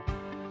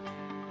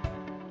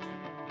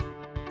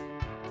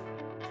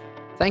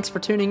Thanks for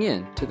tuning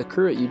in to the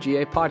Cru at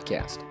UGA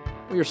podcast.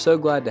 We are so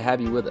glad to have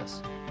you with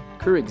us.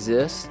 Cru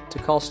exists to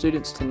call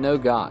students to know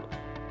God,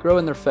 grow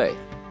in their faith,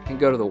 and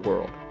go to the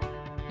world.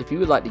 If you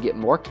would like to get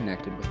more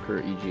connected with Cru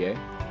at UGA,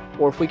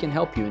 or if we can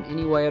help you in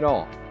any way at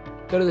all,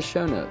 go to the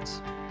show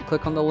notes and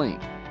click on the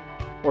link,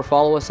 or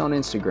follow us on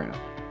Instagram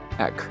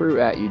at Cru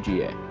at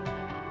UGA.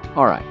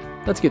 All right,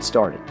 let's get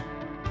started.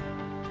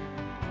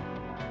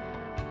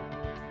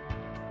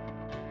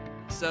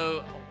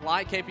 So,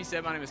 like KP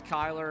said, my name is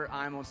Kyler.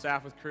 I'm on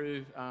staff with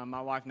Cru.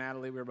 My wife,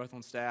 Natalie, we're both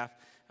on staff.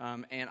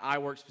 And I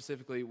work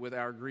specifically with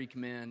our Greek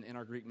men in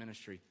our Greek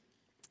ministry.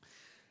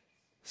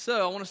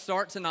 So, I want to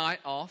start tonight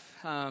off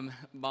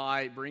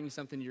by bringing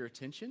something to your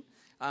attention.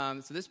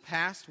 So, this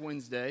past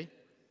Wednesday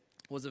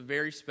was a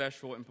very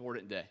special,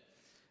 important day,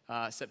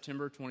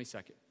 September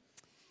 22nd.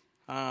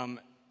 And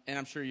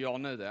I'm sure you all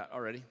know that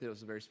already, that it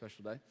was a very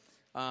special day.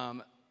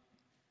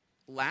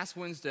 Last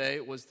Wednesday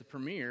was the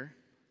premiere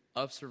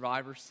of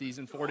Survivor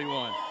Season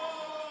 41.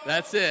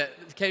 That's it.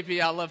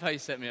 KP, I love how you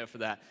set me up for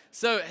that.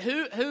 So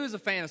who is a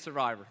fan of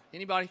Survivor?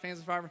 Anybody fans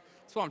of Survivor?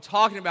 That's what I'm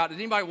talking about. Did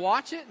anybody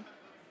watch it?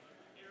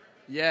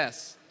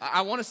 Yes.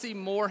 I want to see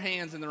more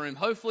hands in the room.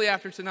 Hopefully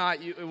after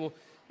tonight it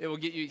will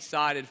get you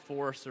excited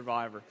for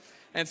Survivor.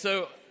 And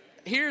so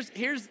here's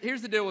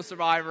the deal with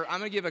Survivor.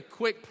 I'm going to give a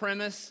quick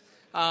premise,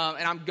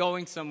 and I'm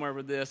going somewhere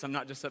with this. I'm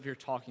not just up here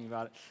talking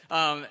about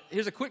it.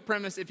 Here's a quick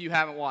premise if you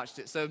haven't watched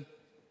it. So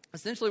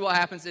essentially what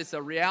happens, it's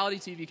a reality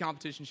TV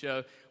competition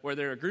show where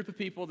there are a group of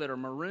people that are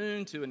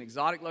marooned to an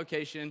exotic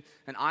location,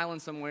 an island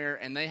somewhere,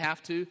 and they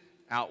have to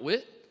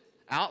outwit,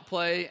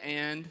 outplay,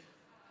 and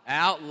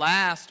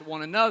outlast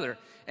one another.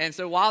 And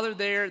so while they're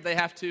there, they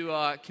have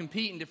to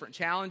compete in different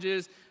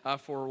challenges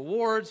for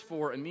rewards,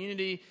 for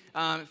immunity,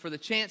 for the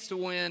chance to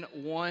win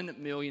 $1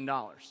 million.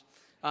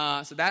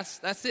 So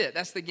that's it.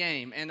 That's the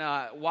game. And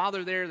while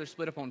they're there, they're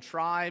split up on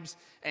tribes,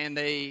 and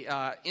they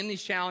in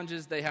these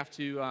challenges they have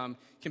to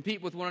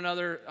compete with one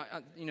another,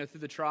 through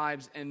the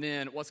tribes. And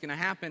then what's going to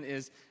happen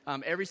is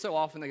every so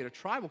often they get a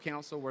tribal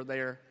council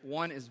where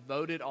one is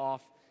voted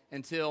off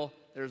until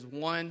there's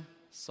one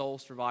sole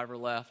survivor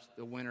left,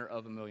 the winner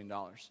of $1 million.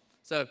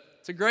 So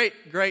it's a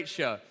great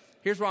show.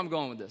 Here's where I'm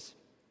going with this.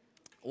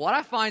 What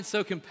I find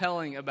so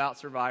compelling about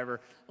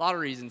Survivor, a lot of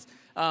reasons,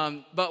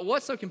 but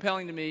what's so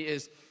compelling to me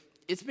is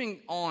it's been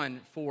on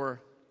for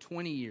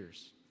 20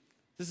 years.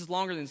 This is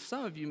longer than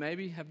some of you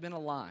maybe have been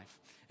alive.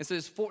 And so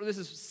this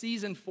is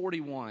season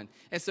 41.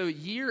 And so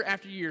year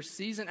after year,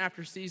 season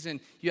after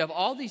season, you have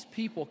all these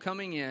people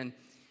coming in.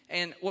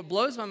 And what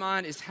blows my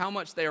mind is how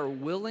much they are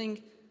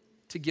willing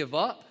to give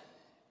up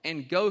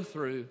and go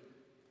through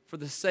for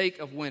the sake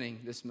of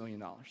winning this $1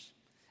 million.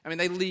 I mean,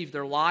 they leave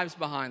their lives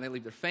behind. They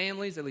leave their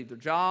families. They leave their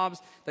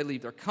jobs. They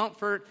leave their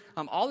comfort.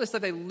 All this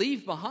stuff they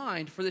leave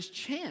behind for this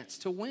chance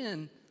to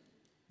win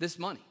this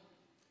money.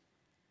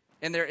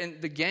 And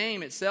the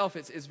game itself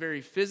is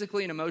very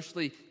physically and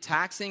emotionally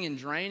taxing and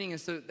draining. And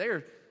so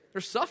they're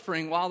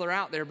suffering while they're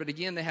out there. But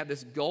again, they have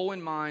this goal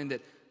in mind that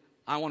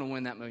I want to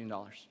win that $1 million.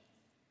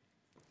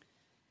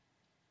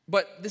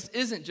 But this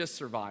isn't just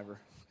Survivor.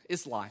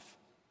 It's life.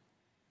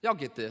 Y'all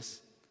get this.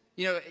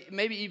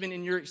 Maybe even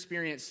in your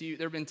experience, there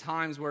have been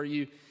times where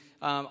you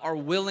are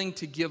willing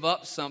to give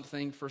up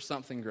something for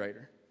something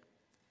greater.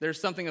 There's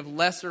something of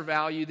lesser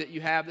value that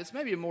you have that's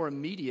maybe more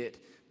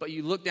immediate, but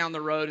you look down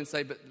the road and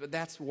say, but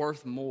that's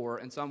worth more,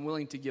 and so I'm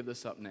willing to give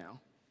this up now.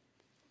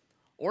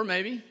 Or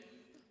maybe,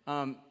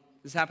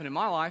 this happened in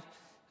my life,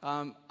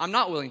 I'm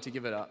not willing to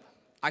give it up.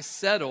 I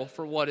settle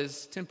for what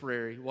is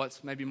temporary,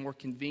 what's maybe more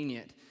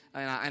convenient,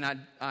 and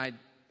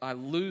I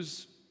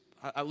lose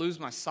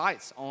my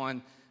sights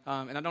on,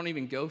 and I don't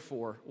even go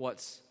for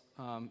what's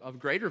of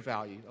greater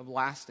value, of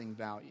lasting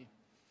value.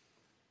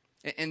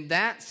 In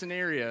that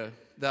scenario,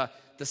 the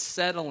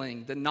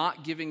settling, the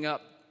not giving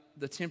up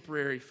the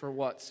temporary for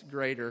what's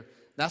greater,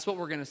 that's what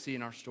we're going to see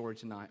in our story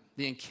tonight.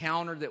 The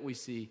encounter that we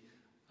see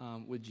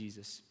with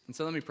Jesus. And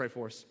so let me pray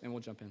for us, and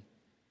we'll jump in.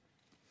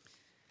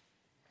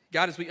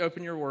 God, as we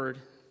open your word,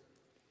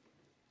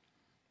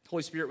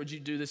 Holy Spirit, would you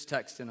do this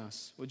text in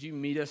us? Would you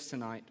meet us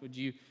tonight? Would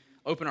you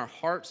open our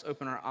hearts,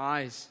 open our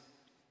eyes,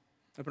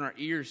 open our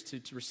ears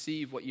to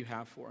receive what you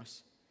have for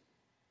us?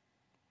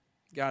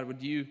 God,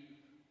 would you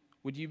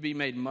be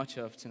made much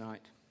of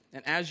tonight?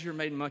 And as you're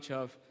made much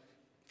of,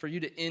 for you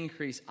to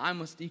increase, I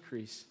must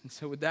decrease. And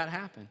so would that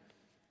happen?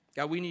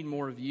 God, we need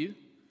more of you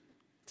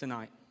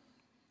tonight.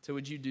 So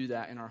would you do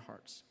that in our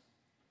hearts?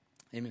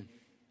 Amen.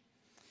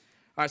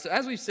 All right, so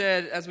as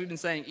we've been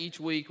saying each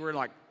week, we're in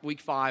like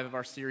week 5 of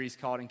our series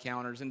called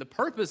Encounters. And the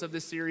purpose of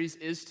this series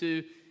is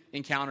to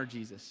encounter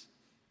Jesus.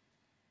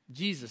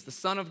 Jesus, the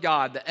Son of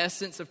God, the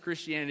essence of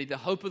Christianity, the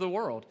hope of the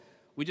world.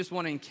 We just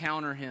want to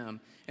encounter him.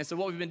 And so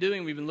what we've been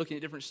doing, we've been looking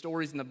at different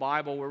stories in the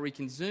Bible where we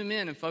can zoom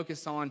in and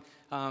focus on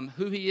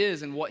who he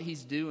is and what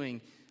he's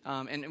doing.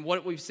 And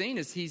what we've seen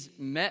is he's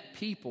met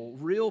people,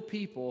 real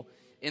people,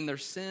 in their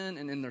sin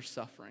and in their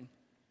suffering.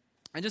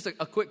 And just a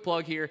quick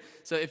plug here.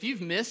 So if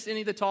you've missed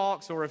any of the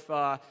talks, or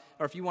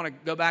if you want to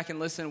go back and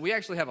listen, we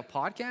actually have a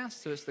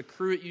podcast. So it's the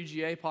Crew at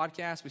UGA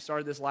podcast. We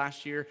started this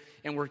last year,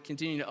 and we're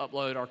continuing to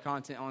upload our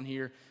content on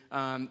here.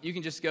 You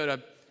can just go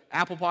to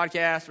Apple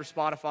Podcasts or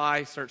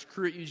Spotify, search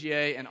Crew at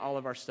UGA, and all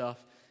of our stuff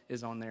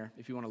is on there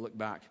if you want to look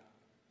back.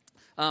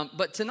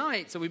 But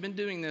tonight, so we've been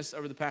doing this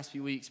over the past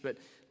few weeks, but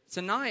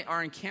tonight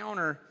our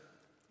encounter,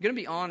 I'm going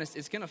to be honest,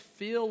 it's going to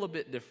feel a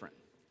bit different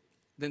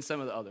than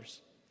some of the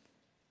others.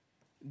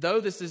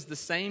 Though this is the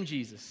same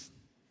Jesus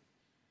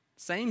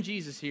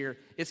here,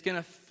 it's going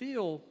to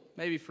feel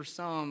maybe for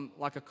some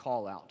like a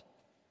call out.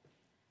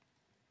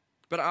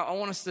 But I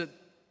want us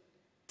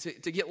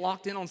to get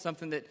locked in on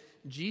something that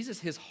Jesus,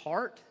 his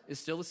heart is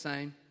still the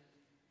same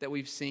that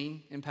we've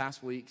seen in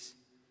past weeks.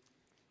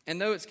 And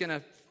though it's going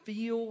to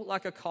feel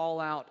like a call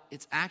out,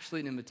 it's actually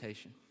an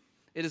invitation.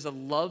 It is a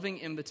loving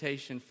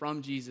invitation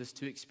from Jesus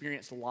to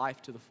experience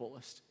life to the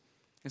fullest.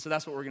 And so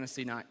that's what we're going to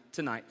see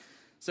tonight.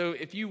 So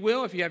if you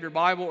have your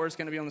Bible, or it's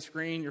going to be on the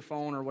screen, your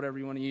phone, or whatever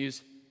you want to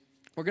use,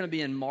 we're going to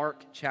be in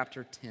Mark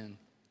chapter 10.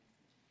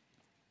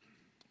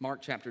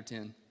 Mark chapter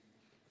 10.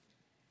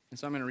 And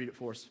so I'm going to read it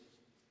for us.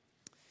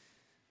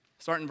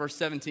 Starting in verse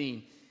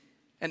 17.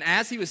 And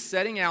as he was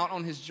setting out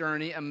on his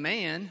journey, a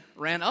man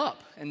ran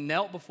up and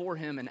knelt before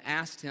him and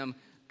asked him,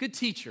 "Good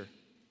teacher,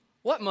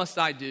 what must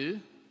I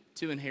do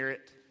to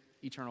inherit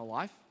eternal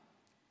life?"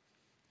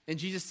 And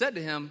Jesus said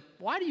to him,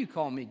 "Why do you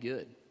call me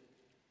good?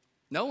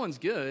 No one's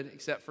good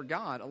except for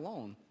God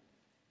alone.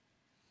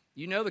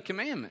 You know the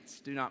commandments.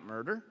 Do not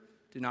murder.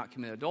 Do not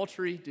commit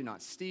adultery. Do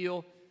not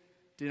steal.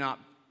 Do not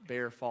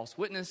bear false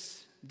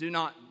witness. Do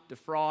not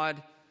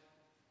defraud.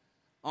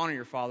 Honor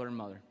your father and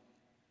mother."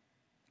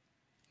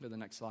 Go to the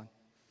next slide.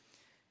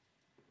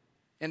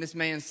 And this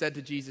man said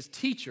to Jesus,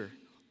 "Teacher,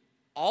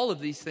 all of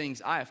these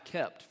things I have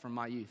kept from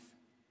my youth."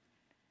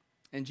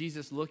 And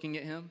Jesus, looking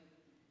at him,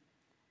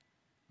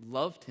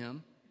 loved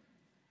him,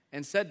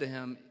 and said to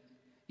him,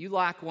 "You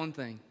lack one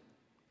thing.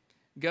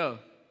 Go,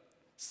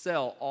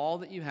 sell all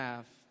that you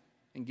have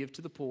and give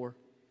to the poor,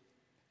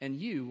 and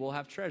you will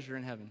have treasure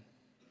in heaven.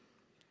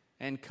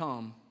 And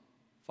come,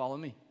 follow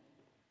me."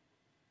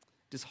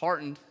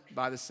 Disheartened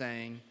by the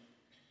saying,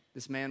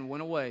 this man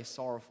went away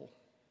sorrowful,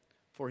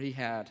 for he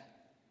had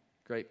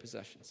great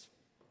possessions.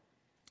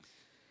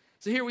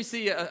 So here we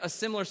see a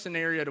similar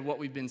scenario to what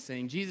we've been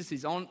seeing. Jesus,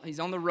 he's on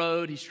the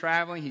road, he's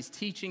traveling, he's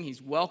teaching,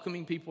 he's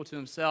welcoming people to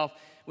himself,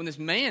 when this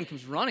man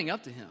comes running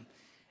up to him.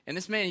 And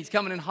this man, he's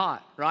coming in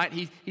hot, right?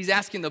 He's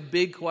asking the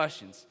big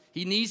questions.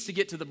 He needs to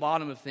get to the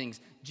bottom of things.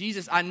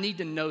 "Jesus, I need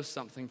to know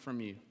something from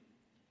you."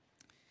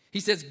 He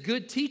says,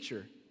 "Good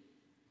teacher,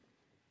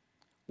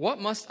 what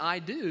must I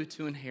do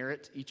to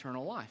inherit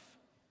eternal life?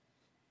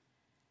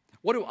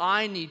 What do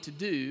I need to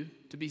do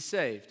to be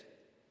saved?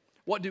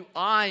 What do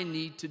I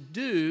need to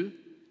do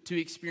to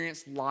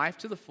experience life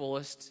to the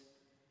fullest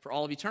for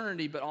all of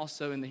eternity, but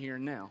also in the here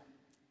and now?"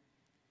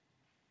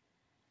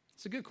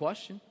 It's a good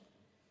question.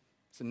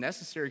 It's a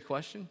necessary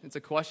question. It's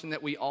a question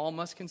that we all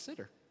must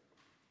consider.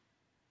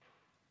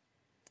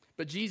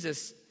 But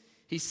Jesus,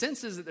 he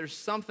senses that there's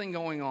something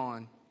going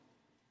on,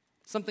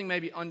 something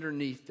maybe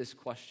underneath this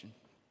question.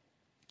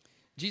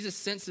 Jesus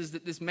senses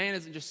that this man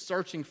isn't just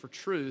searching for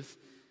truth.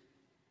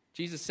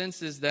 Jesus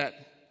senses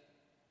that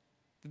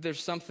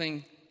there's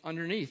something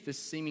underneath this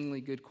seemingly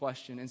good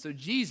question. And so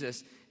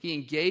Jesus, he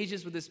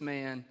engages with this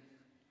man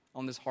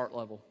on this heart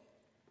level.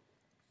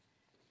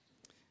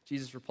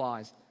 Jesus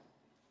replies,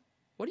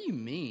 "What do you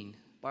mean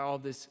by all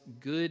this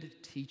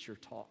good teacher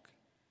talk?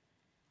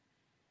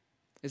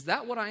 Is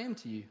that what I am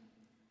to you?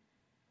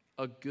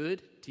 A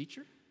good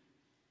teacher?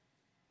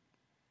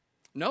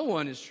 No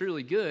one is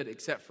truly good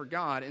except for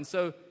God. And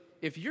so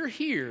if you're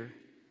here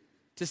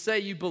to say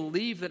you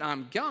believe that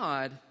I'm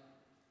God,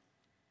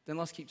 then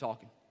let's keep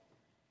talking."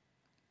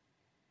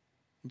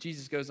 And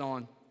Jesus goes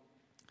on,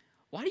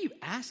 Why do you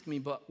ask me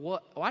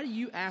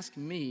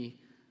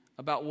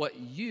about what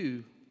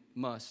you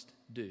must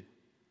do?"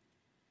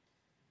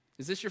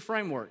 Is this your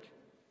framework?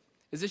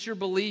 Is this your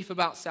belief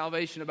about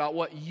salvation, about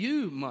what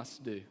you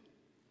must do?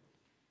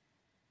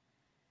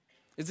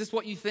 Is this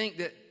what you think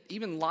that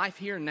even life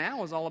here and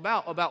now is all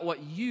about what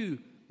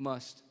you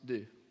must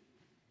do?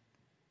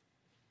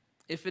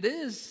 If it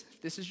is,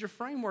 if this is your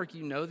framework,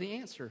 you know the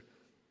answer.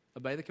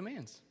 Obey the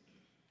commands.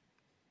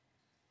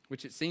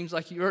 Which it seems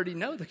like you already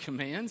know the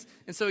commands.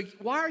 And so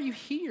why are you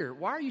here?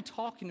 Why are you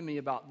talking to me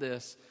about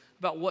this,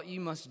 about what you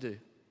must do?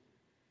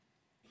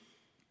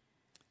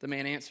 The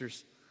man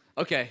answers,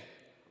 "Okay,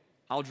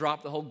 I'll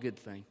drop the whole good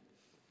thing.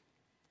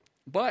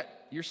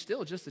 But you're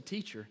still just a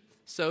teacher.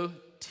 So,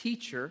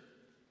 teacher,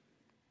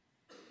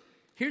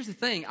 here's the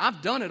thing.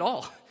 I've done it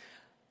all.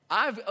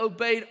 I've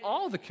obeyed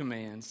all the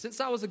commands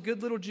since I was a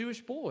good little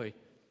Jewish boy.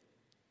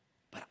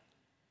 But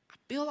I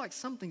feel like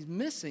something's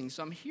missing,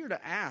 so I'm here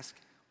to ask,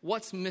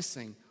 what's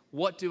missing?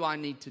 What do I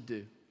need to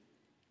do?"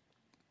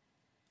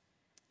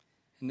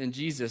 And then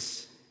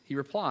Jesus, he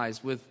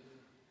replies with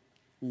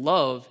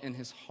love in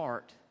his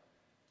heart.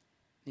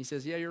 He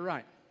says, "Yeah, you're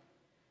right.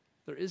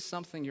 There is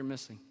something you're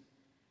missing.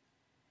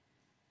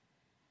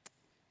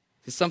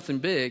 It's something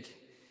big.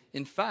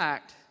 In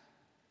fact,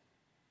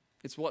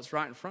 it's what's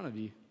right in front of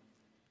you.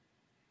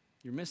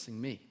 You're missing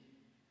me.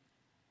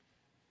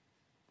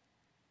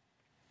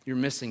 You're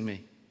missing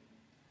me.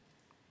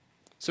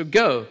 So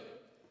go,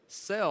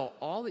 sell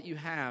all that you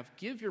have,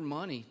 give your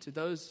money to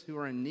those who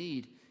are in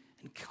need,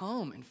 and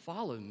come and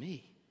follow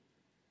me.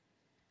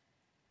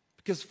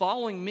 Because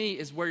following me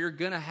is where you're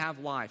going to have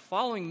life.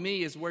 Following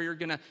me is where you're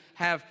going to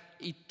have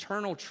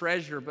eternal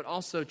treasure, but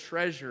also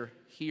treasure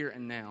here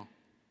and now.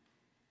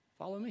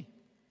 Follow me.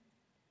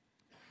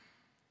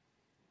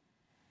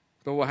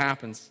 But what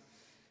happens?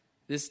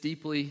 This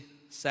deeply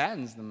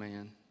saddens the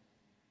man.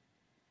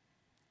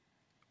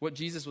 What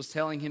Jesus was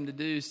telling him to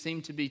do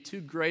seemed to be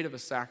too great of a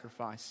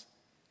sacrifice.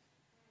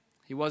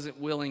 He wasn't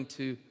willing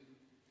to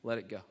let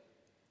it go.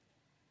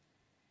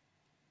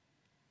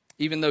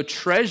 Even though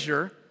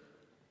treasure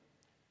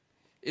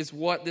is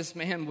what this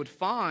man would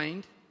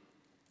find,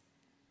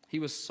 he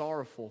was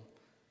sorrowful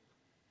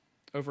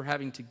over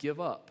having to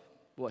give up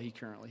what he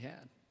currently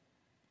had.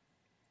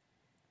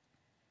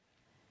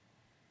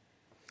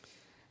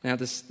 Now,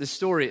 this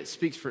story, it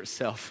speaks for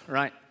itself,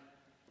 right?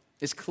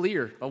 It's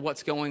clear of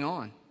what's going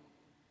on.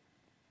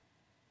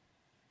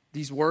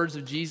 These words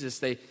of Jesus,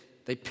 they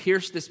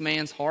pierce this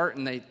man's heart,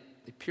 and they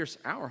pierce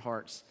our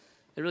hearts.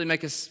 They really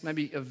make us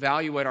maybe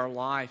evaluate our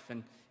life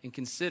and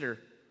consider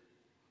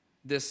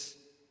this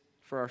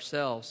for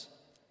ourselves.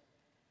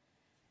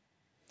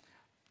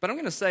 But I'm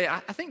going to say, I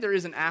think there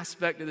is an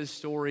aspect of this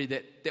story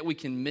that we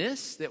can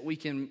miss, that we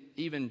can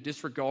even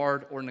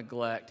disregard or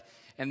neglect.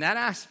 And that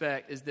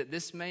aspect is that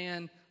this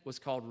man was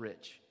called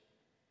rich.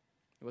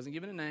 He wasn't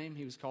given a name,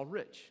 he was called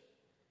rich.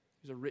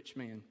 He was a rich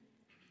man.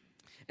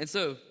 And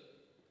so,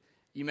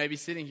 you may be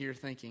sitting here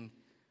thinking,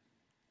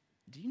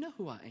 do you know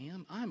who I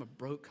am? I'm a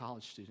broke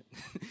college student.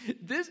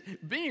 This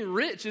being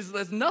rich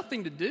has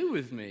nothing to do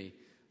with me.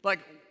 Like,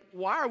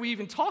 why are we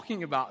even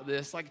talking about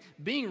this? Like,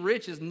 being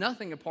rich is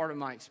nothing a part of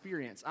my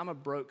experience. I'm a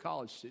broke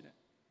college student.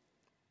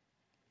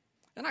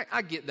 And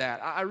I get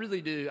that. I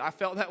really do. I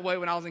felt that way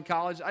when I was in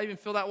college. I even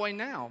feel that way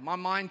now. My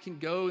mind can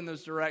go in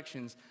those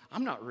directions.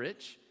 I'm not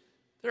rich.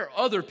 There are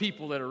other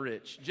people that are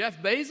rich.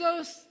 Jeff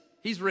Bezos,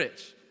 he's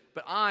rich.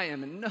 But I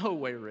am in no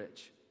way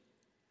rich.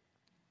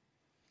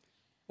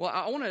 Well,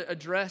 I want to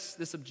address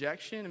this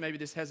objection and maybe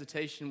this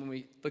hesitation when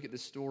we look at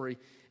this story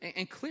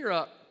and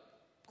clear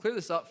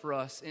this up for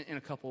us in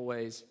a couple of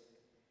ways.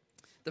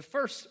 The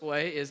first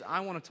way is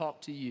I want to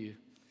talk to you,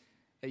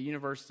 a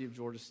University of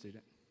Georgia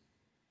student.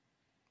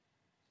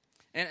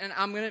 And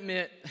I'm going to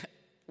admit,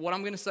 what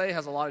I'm going to say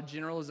has a lot of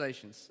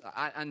generalizations.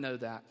 I know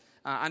that.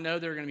 I know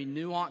there are going to be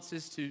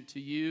nuances to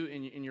you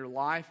in your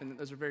life, and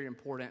those are very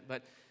important.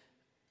 But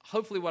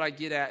hopefully what I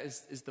get at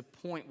is the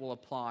point will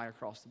apply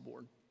across the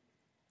board.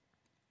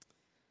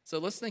 So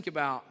let's think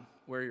about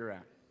where you're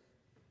at.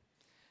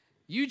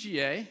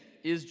 UGA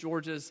is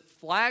Georgia's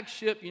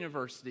flagship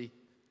university,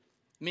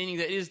 meaning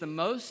that it is the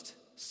most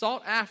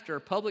sought-after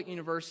public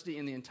university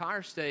in the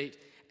entire state,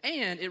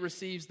 and it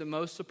receives the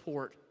most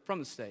support from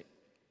the state.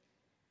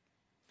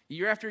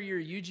 Year after year,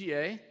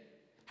 UGA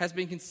has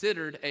been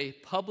considered a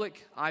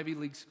public Ivy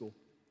League school.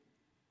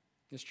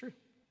 It's true.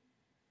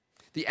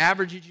 The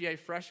average UGA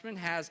freshman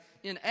has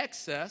in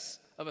excess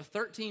of a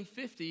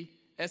 1350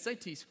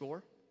 SAT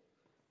score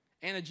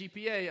and a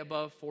GPA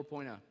above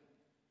 4.0.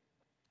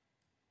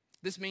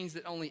 This means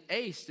that only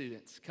A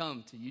students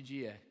come to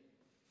UGA,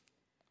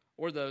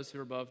 or those who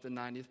are above the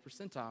 90th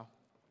percentile,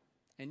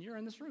 and you're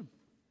in this room.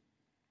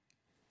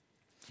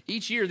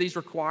 Each year, these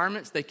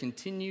requirements, they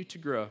continue to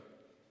grow.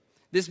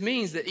 This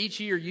means that each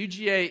year,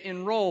 UGA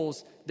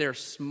enrolls their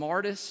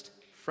smartest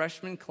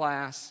freshman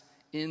class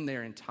in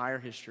their entire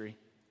history.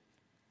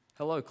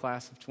 Hello,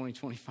 class of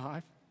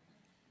 2025.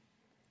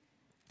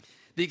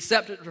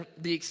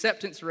 The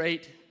acceptance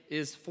rate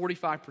is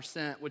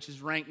 45%, which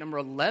is ranked number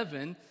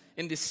 11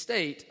 in the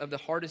state of the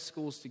hardest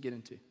schools to get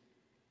into.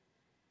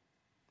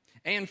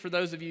 And for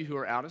those of you who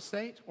are out of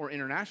state or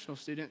international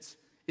students,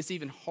 it's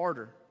even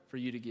harder for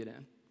you to get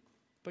in.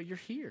 But you're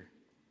here.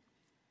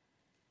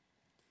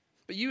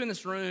 But you in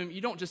this room,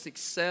 you don't just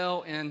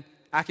excel in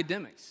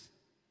academics.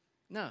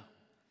 No.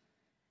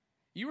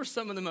 You are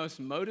some of the most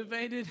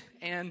motivated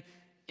and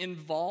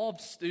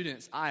involved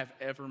students I have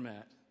ever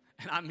met.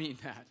 And I mean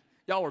that.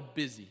 Y'all are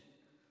busy.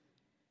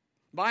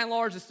 By and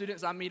large, the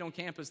students I meet on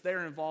campus,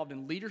 they're involved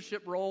in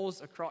leadership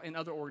roles in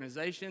other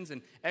organizations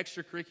and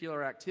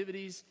extracurricular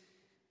activities,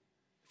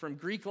 from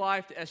Greek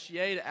life to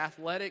SGA to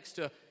athletics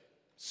to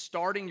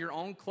starting your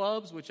own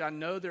clubs, which I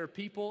know there are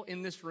people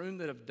in this room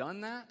that have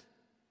done that.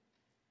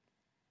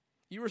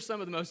 You are some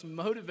of the most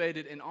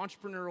motivated and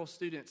entrepreneurial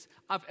students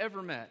I've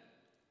ever met.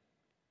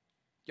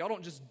 Y'all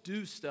don't just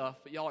do stuff,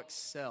 but y'all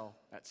excel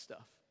at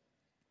stuff.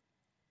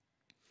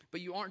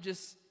 But you aren't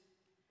just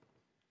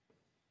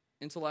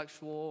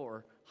intellectual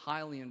or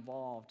highly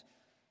involved.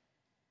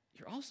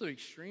 You're also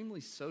extremely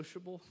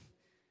sociable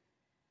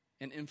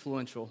and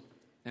influential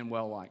and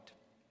well-liked.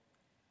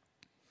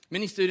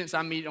 Many students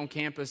I meet on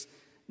campus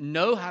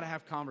know how to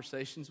have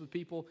conversations with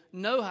people,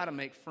 know how to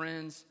make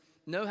friends,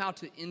 know how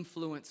to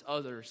influence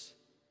others.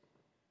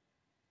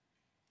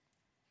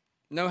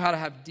 know how to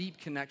have deep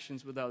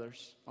connections with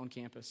others on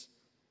campus.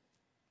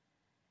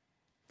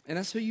 And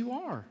that's who you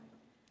are.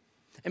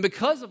 And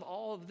because of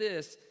all of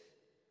this,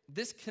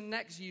 this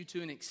connects you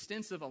to an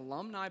extensive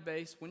alumni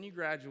base when you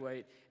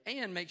graduate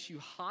and makes you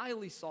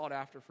highly sought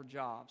after for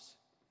jobs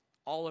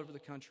all over the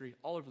country,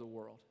 all over the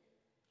world.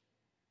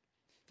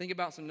 Think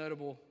about some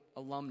notable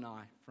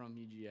alumni from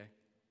UGA.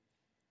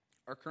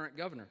 Our current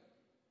governor,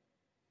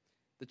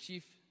 the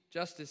Chief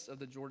Justice of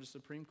the Georgia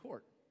Supreme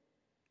Court,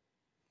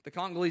 the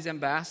Congolese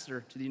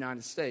ambassador to the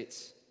United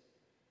States,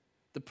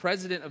 the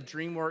president of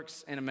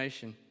DreamWorks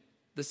Animation,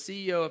 the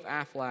CEO of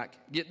Aflac,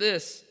 get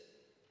this,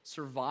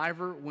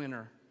 Survivor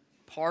winner,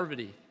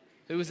 Parvati,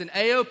 who was an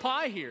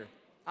AOPI here.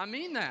 I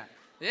mean that.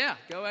 Yeah,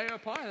 go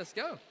AOPI, let's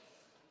go.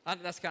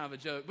 That's kind of a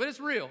joke, but it's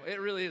real. It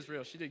really is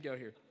real. She did go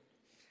here.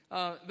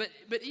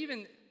 But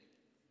even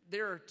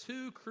there are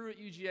 2 Cru at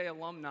UGA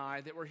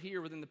alumni that were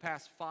here within the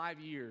past 5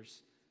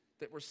 years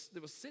that was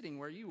sitting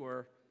where you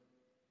were,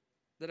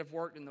 that have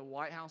worked in the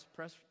White House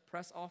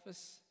press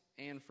office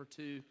and for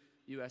 2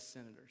 U.S.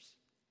 senators.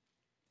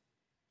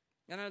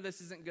 I know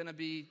this isn't going to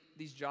be,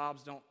 these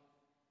jobs don't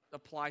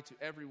apply to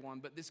everyone,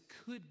 but this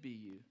could be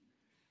you.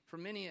 For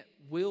many, it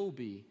will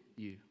be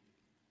you.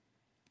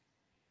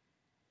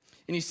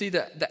 And you see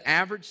that the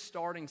average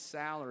starting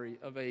salary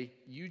of a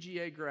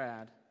UGA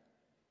grad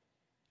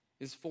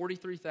is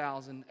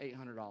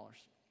 $43,800.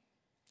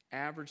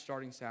 Average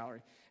starting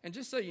salary. And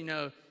just so you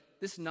know,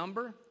 this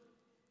number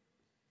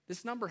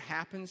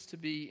happens to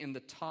be in the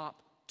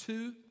top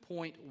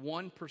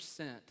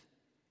 2.1%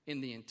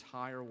 in the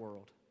entire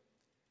world.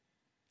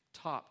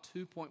 Top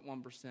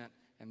 2.1%.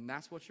 And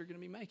that's what you're going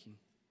to be making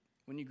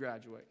when you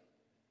graduate.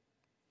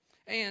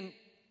 And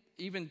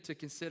even to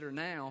consider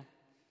now,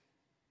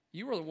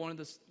 you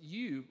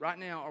right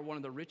now are one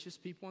of the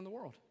richest people in the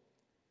world.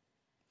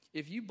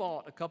 If you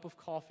bought a cup of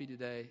coffee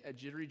today at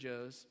Jittery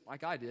Joe's,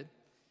 like I did,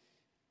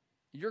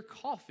 your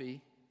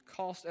coffee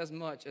cost as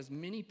much as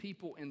many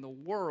people in the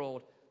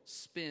world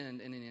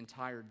spend in an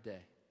entire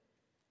day.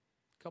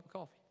 A cup of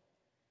coffee.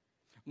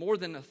 More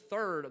than a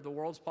third of the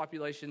world's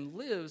population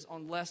lives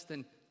on less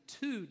than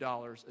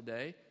 $2 a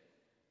day,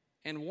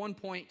 and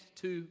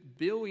 1.2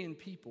 billion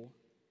people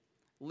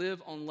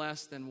live on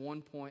less than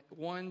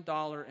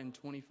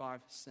 $1.25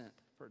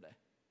 per day.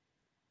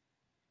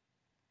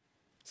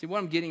 See, what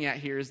I'm getting at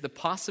here is the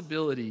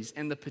possibilities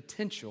and the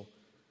potential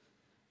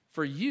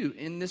for you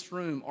in this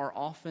room are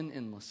often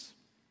endless.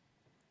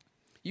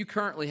 You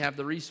currently have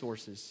the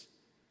resources,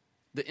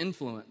 the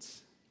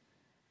influence,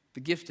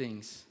 the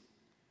giftings,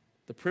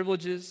 the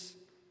privileges,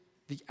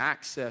 the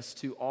access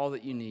to all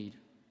that you need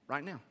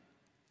right now.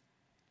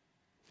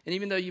 And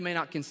even though you may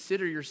not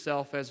consider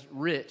yourself as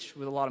rich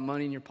with a lot of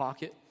money in your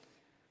pocket,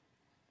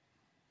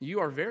 you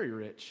are very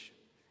rich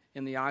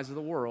in the eyes of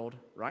the world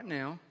right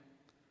now,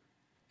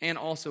 and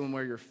also in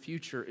where your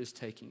future is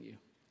taking you.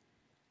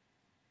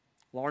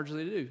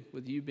 Largely to do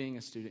with you being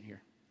a student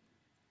here.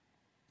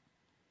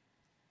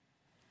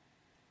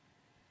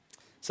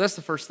 So that's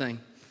the first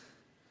thing.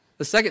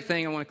 The second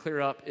thing I want to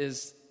clear up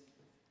is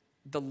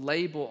the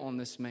label on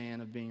this man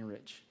of being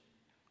rich.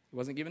 He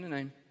wasn't given a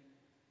name.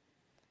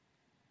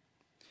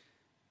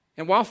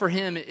 And while for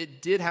him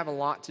it did have a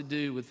lot to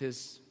do with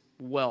his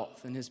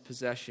wealth and his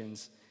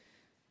possessions,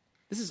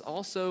 this is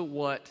also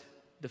what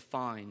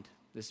defined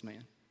this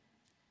man.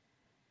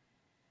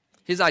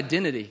 His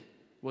identity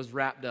was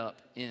wrapped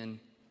up in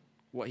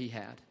what he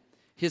had.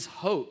 His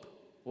hope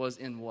was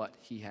in what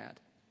he had.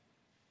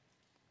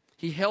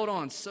 He held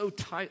on so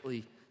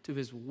tightly to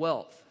his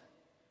wealth,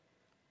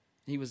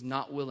 he was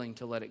not willing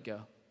to let it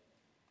go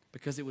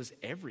because it was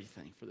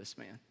everything for this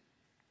man.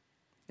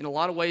 In a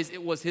lot of ways,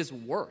 it was his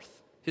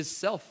worth, his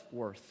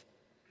self-worth.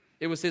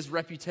 It was his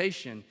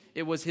reputation.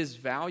 It was his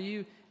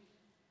value.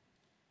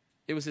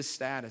 It was his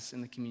status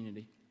in the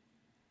community.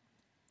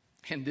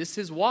 And this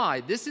is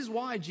why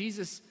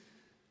Jesus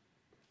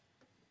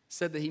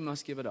said that he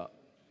must give it up.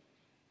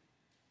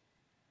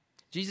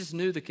 Jesus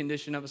knew the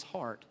condition of his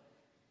heart.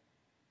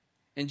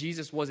 And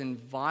Jesus was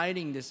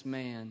inviting this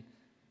man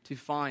to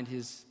find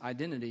his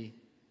identity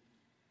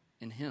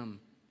in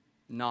him,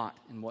 not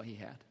in what he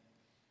had.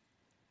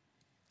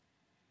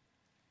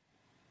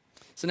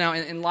 So now,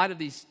 in light of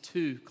these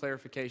 2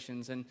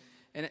 clarifications, and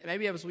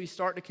maybe as we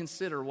start to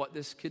consider what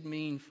this could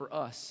mean for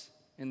us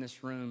in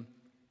this room,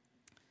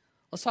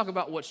 let's talk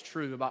about what's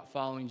true about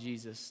following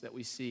Jesus that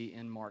we see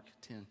in Mark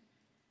 10.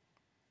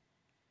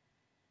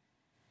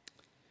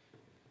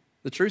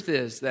 The truth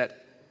is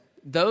that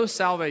though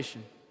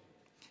salvation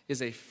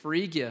is a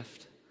free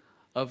gift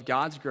of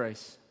God's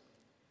grace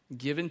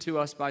given to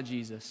us by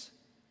Jesus,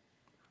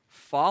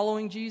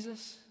 following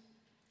Jesus,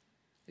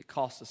 it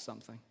costs us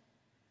something.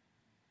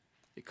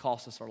 It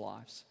costs us our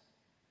lives.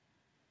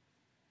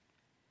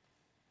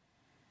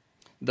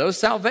 Though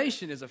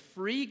salvation is a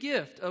free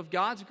gift of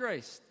God's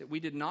grace that we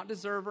did not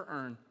deserve or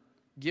earn,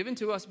 given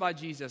to us by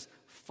Jesus,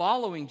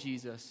 following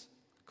Jesus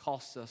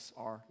costs us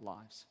our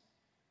lives.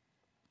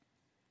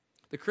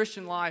 The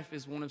Christian life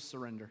is one of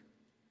surrender.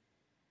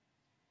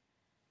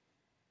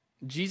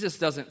 Jesus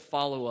doesn't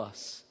follow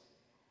us.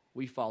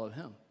 we follow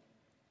him.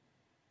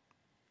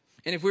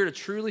 And if we're to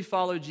truly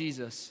follow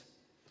Jesus,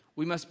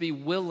 we must be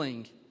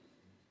willing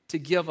to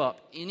give up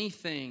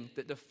anything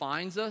that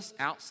defines us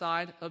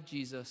outside of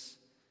Jesus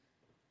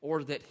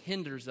or that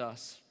hinders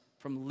us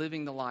from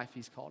living the life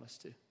he's called us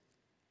to.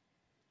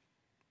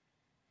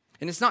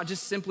 And it's not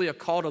just simply a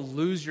call to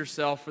lose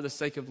yourself for the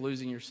sake of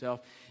losing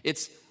yourself.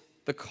 It's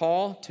the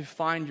call to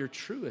find your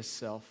truest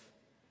self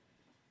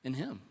in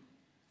him.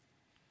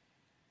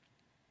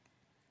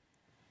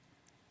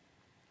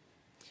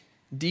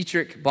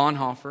 Dietrich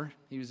Bonhoeffer,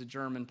 he was a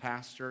German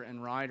pastor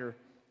and writer.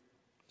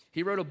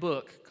 He wrote a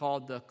book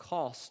called The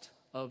Cost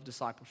of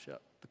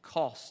Discipleship, The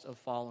Cost of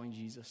Following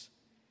Jesus.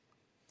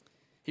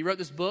 He wrote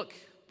this book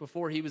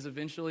before he was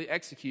eventually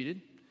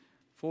executed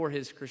for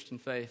his Christian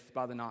faith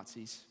by the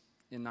Nazis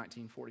in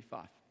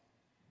 1945.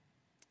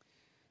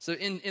 So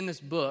in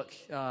this book,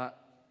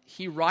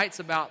 he writes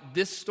about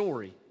this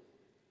story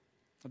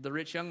of the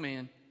rich young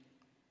man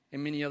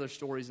and many other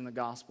stories in the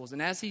Gospels.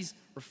 And as he's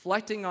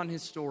reflecting on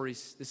his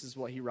stories, this is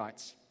what he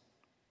writes.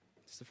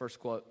 It's the first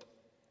quote.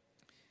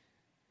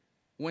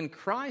 When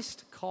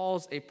Christ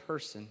calls a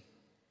person,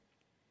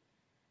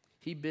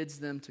 he bids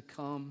them to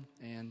come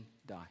and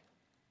die.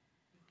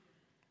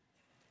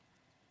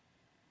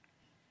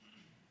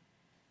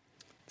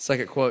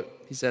 Second quote,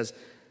 he says,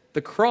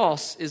 the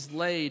cross is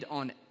laid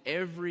on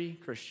every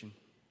Christian.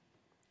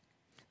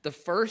 The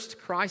first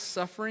Christ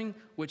suffering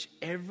which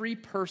every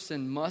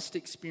person must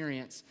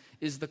experience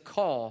is the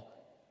call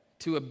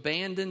to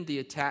abandon the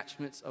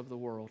attachments of the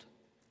world.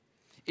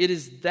 It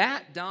is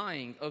that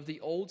dying of the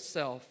old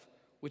self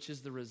which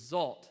is the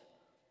result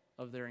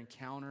of their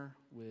encounter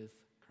with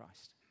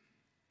Christ.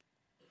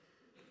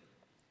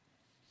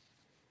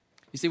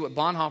 You see, what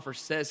Bonhoeffer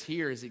says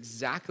here is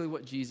exactly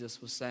what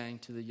Jesus was saying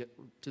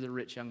to the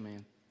rich young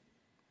man.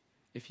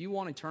 If you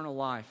want eternal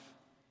life,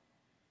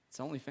 it's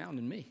only found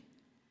in me.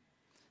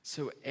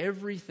 So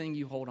everything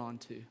you hold on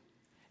to,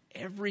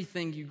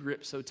 everything you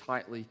grip so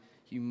tightly,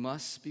 you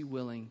must be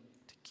willing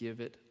to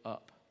give it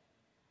up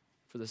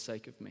for the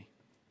sake of me.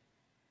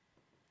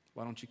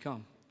 Why don't you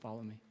come?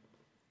 Follow me.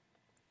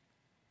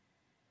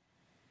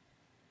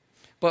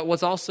 But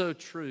what's also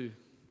true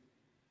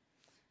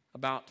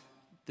about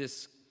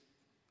this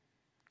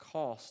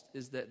cost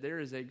is that there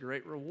is a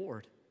great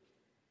reward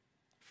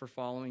for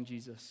following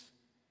Jesus.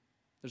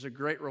 There's a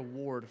great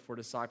reward for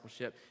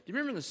discipleship. Do you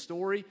remember the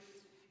story?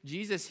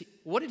 Jesus,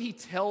 what did he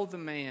tell the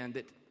man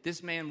that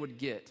this man would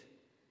get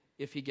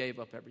if he gave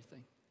up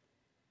everything?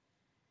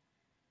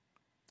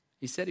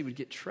 He said he would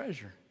get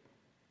treasure.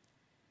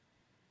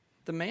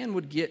 The man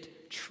would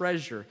get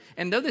treasure.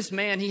 And though this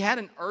man, he had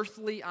an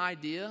earthly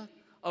idea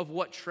of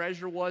what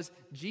treasure was,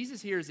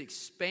 Jesus here is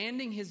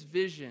expanding his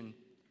vision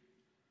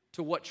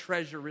to what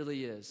treasure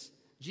really is.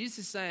 Jesus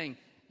is saying,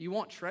 you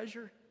want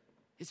treasure?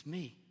 It's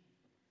me.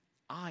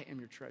 I am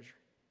your treasure.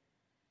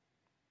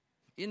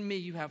 In me,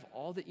 you have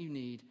all that you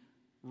need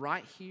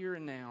right here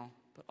and now,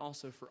 but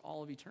also for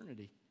all of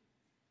eternity.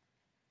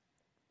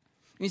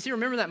 And you see,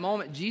 remember that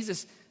moment,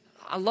 Jesus,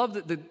 I love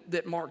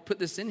that Mark put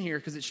this in here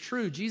because it's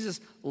true. Jesus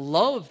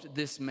loved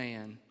this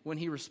man when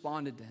he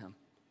responded to him.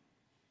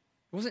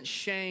 It wasn't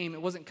shame,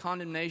 it wasn't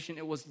condemnation,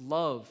 it was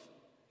love.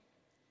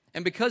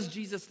 And because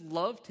Jesus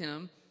loved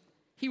him,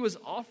 he was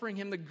offering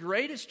him the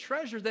greatest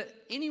treasure that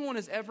anyone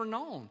has ever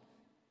known,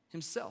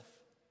 himself.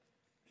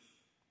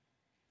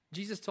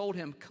 Jesus told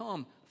him,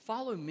 come,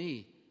 follow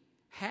me,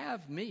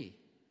 have me,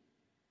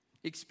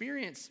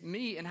 experience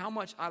me and how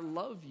much I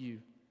love you.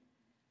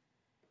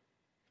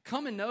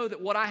 Come and know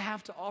that what I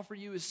have to offer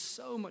you is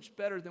so much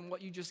better than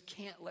what you just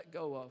can't let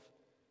go of.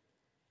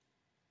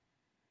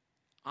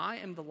 I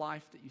am the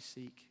life that you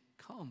seek.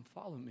 Come,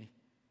 follow me.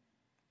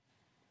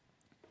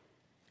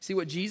 See,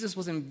 what Jesus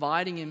was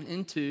inviting him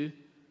into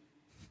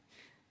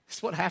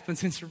is what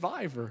happens in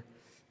Survivor.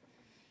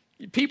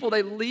 People,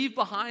 they leave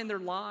behind their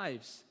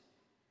lives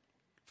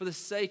for the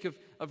sake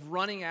of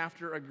running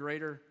after a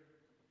greater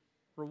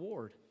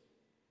reward,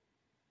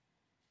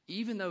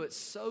 even though it's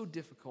so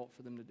difficult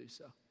for them to do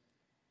so.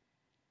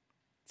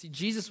 See,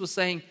 Jesus was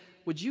saying,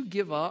 would you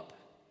give up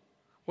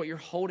what you're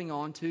holding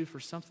on to for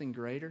something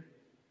greater?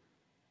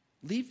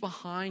 Leave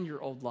behind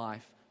your old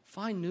life.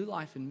 Find new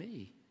life in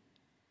me.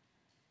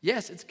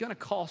 Yes, it's going to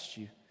cost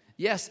you.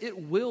 Yes,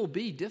 it will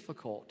be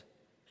difficult.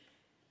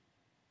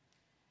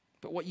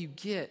 But what you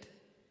get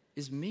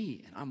is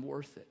me, and I'm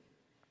worth it.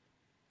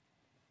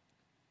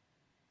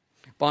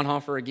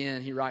 Bonhoeffer,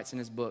 again, he writes in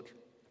his book,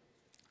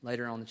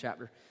 later on in the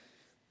chapter,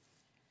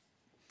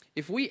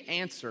 if we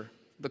answer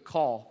the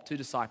call to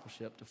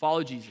discipleship, to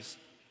follow Jesus,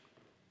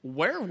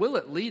 where will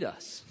it lead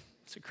us?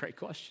 It's a great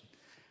question.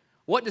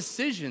 What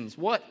decisions,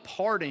 what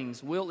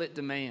partings will it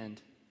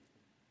demand?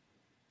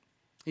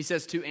 He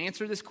says to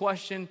answer this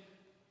question,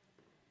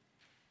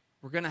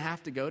 we're going to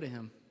have to go to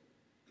him,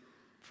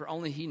 for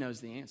only he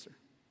knows the answer.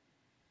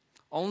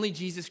 Only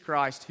Jesus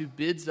Christ, who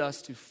bids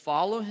us to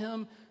follow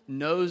him,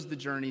 knows the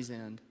journey's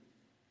end.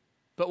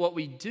 But what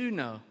we do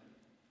know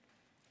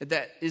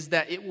is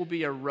that it will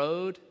be a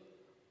road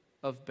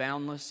of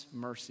boundless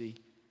mercy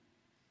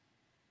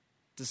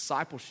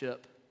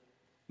Discipleship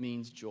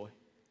means joy.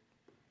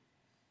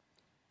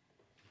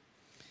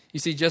 You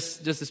see,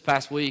 just this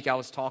past week, I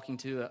was talking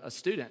to a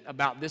student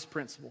about this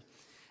principle.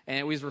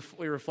 And we were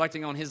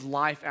reflecting on his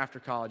life after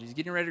college. He's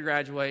getting ready to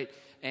graduate,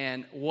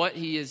 and what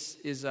he is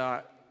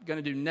going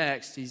to do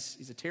next.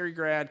 He's a Terry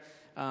grad,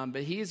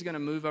 but he is going to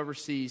move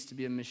overseas to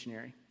be a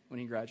missionary when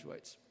he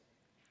graduates.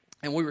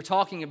 And we were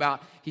talking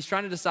about, he's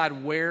trying to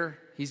decide where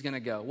he's going to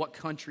go, what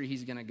country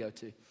he's going to go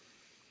to.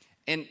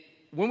 And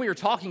when we were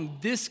talking,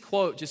 this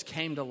quote just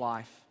came to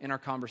life in our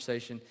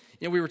conversation.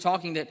 You know, we were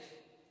talking that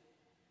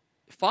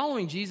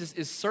following Jesus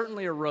is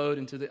certainly a road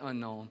into the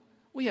unknown.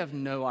 We have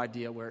no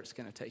idea where it's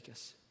going to take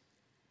us.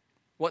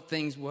 What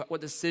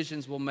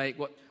decisions we'll make,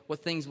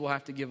 what things we'll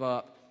have to give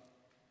up.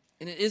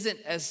 And it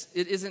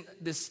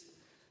isn't this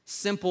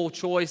simple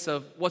choice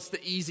of what's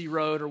the easy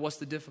road or what's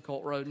the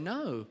difficult road.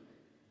 No.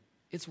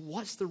 It's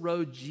what's the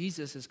road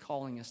Jesus is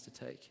calling us to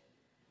take.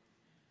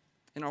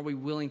 And are we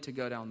willing to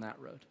go down that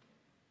road?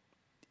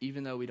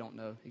 Even though we don't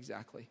know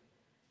exactly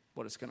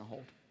what it's going to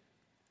hold.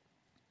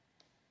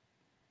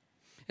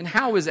 And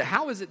how is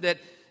it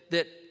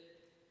that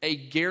a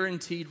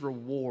guaranteed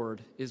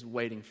reward is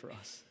waiting for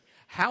us?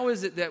 How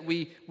is it that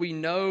we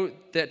know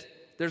that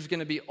there's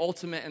going to be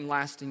ultimate and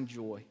lasting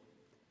joy?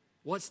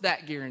 What's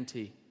that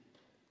guarantee?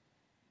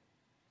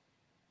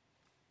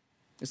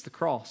 It's the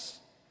cross.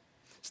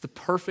 It's the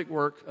perfect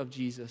work of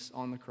Jesus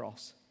on the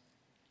cross.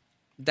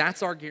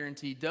 That's our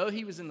guarantee. Though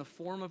he was in the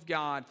form of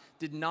God,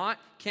 did not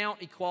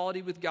count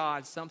equality with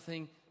God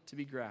something to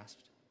be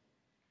grasped.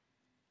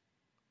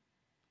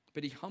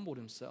 But he humbled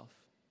himself,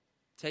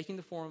 taking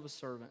the form of a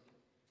servant.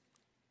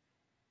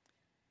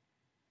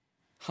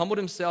 Humbled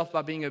himself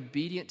by being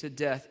obedient to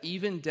death,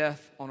 even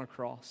death on a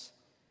cross.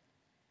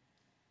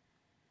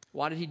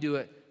 Why did he do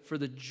it? For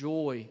the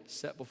joy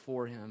set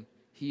before him,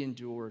 he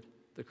endured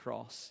the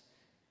cross.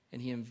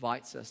 And he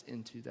invites us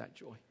into that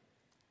joy.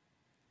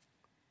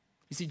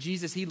 You see,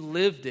 Jesus, he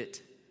lived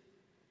it.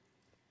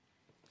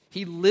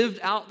 He lived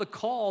out the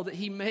call that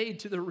he made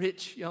to the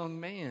rich young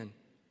man.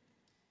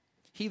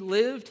 He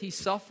lived, he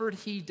suffered,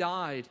 he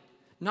died,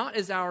 not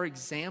as our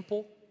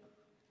example,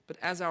 but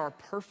as our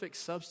perfect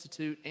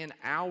substitute and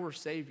our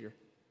Savior.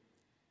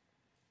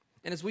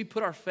 And as we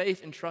put our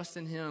faith and trust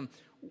in him,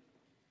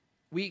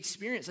 we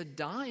experience a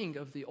dying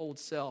of the old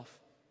self.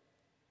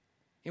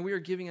 And we are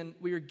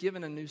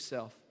given a new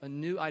self, a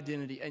new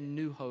identity, a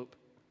new hope.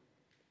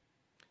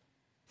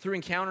 Through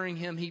encountering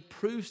him, he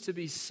proves to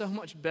be so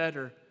much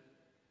better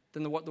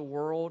than what the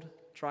world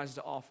tries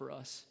to offer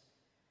us.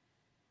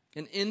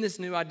 And in this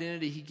new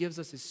identity, he gives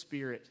us his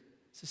Spirit.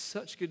 This is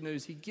such good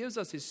news. He gives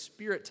us his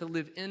Spirit to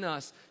live in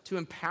us, to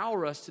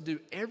empower us to do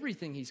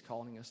everything he's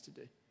calling us to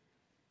do.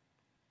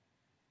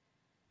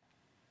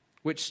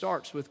 Which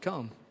starts with,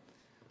 come,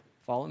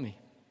 follow me.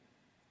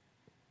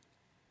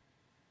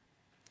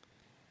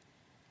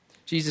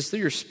 Jesus, through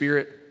your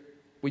Spirit,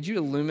 would you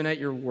illuminate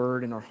your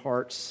word in our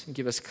hearts and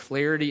give us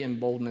clarity and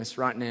boldness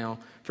right now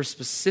for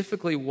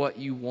specifically what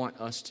you want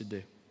us to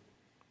do?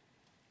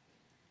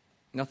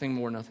 Nothing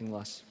more, nothing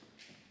less.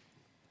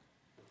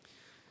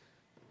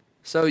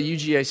 So,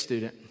 UGA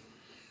student,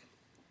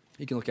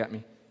 you can look at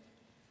me.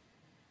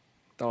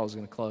 Thought I was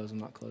going to close. I'm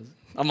not closing.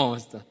 I'm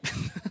almost done.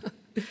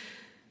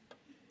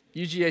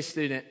 UGA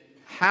student,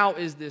 how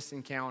is this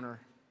encounter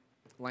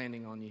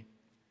landing on you?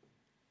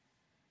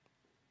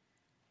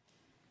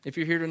 If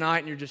you're here tonight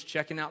and you're just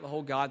checking out the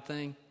whole God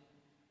thing,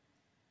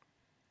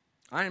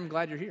 I am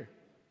glad you're here.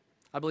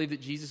 I believe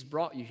that Jesus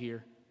brought you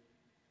here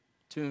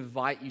to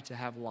invite you to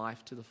have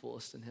life to the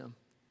fullest in him.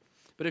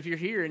 But if you're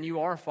here and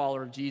you are a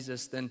follower of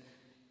Jesus, then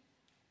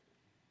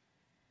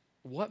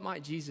what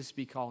might Jesus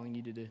be calling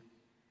you to do?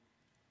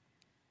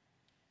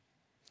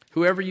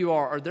 Whoever you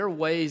are there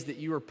ways that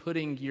you are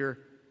putting your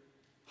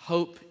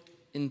hope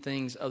in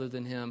things other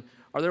than him?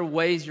 Are there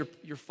ways you're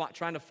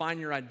trying to find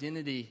your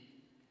identity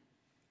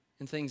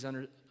in things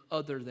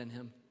other than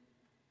him?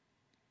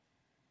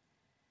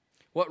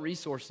 What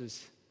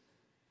resources,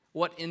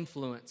 what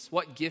influence,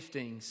 what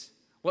giftings,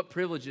 what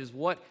privileges,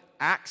 what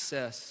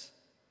access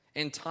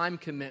and time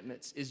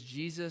commitments is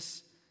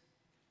Jesus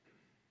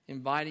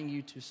inviting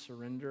you to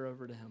surrender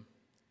over to him?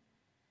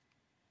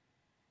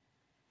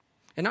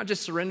 And not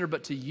just surrender,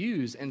 but to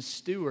use and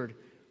steward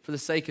for the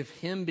sake of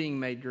him being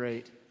made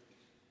great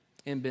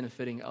and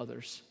benefiting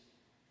others.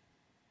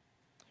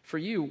 For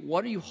you,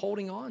 what are you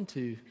holding on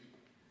to?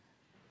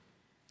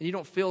 And you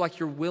don't feel like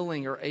you're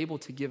willing or able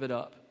to give it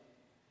up.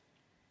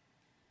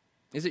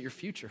 Is it your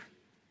future?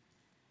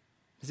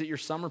 Is it your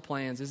summer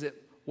plans? Is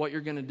it what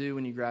you're going to do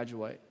when you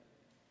graduate?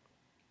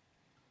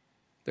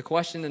 The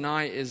question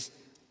tonight is,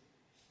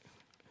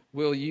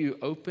 will you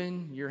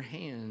open your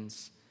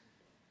hands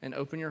and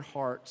open your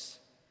hearts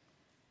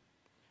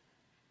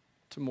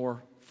to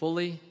more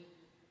fully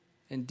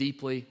and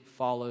deeply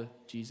follow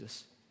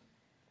Jesus?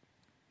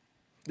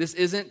 This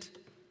isn't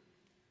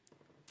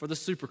for the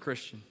super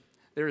Christian.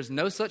 There is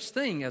no such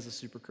thing as a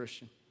super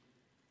Christian.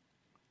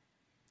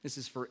 This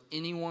is for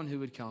anyone who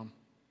would come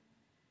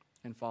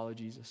and follow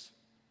Jesus.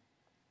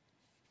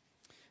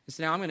 And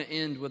so now I'm going to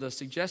end with a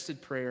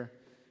suggested prayer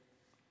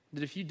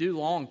that if you do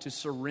long to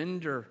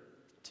surrender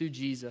to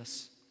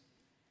Jesus,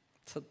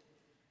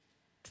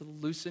 to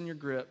loosen your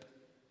grip,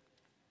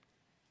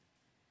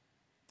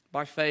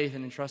 by faith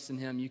and in trust in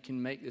Him, you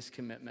can make this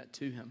commitment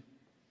to Him.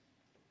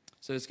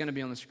 So it's going to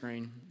be on the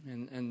screen,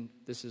 and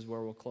this is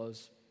where we'll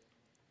close.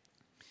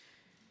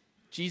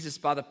 Jesus,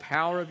 by the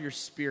power of your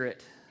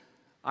Spirit,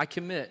 I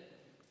commit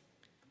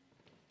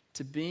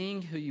to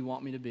being who you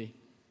want me to be,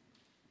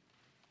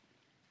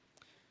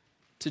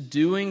 to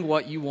doing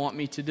what you want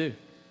me to do,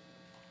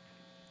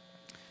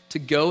 to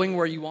going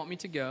where you want me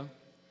to go,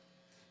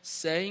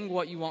 saying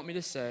what you want me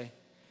to say,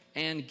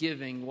 and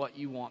giving what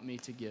you want me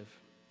to give.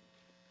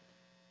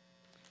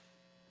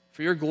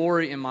 For your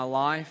glory in my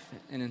life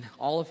and in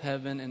all of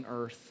heaven and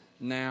earth,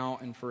 now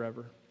and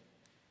forever.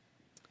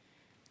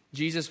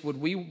 Jesus, would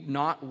we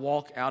not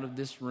walk out of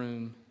this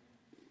room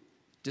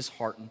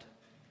disheartened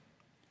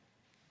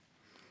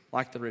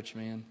like the rich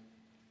man?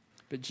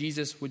 But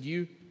Jesus, would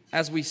you,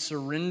 as we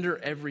surrender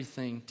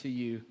everything to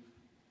you,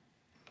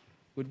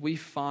 would we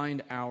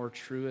find our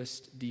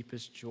truest,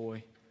 deepest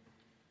joy,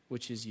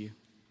 which is you?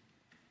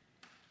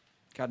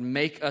 God,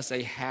 make us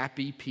a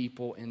happy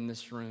people in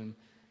this room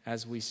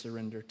as we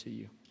surrender to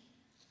you.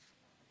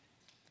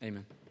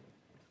 Amen.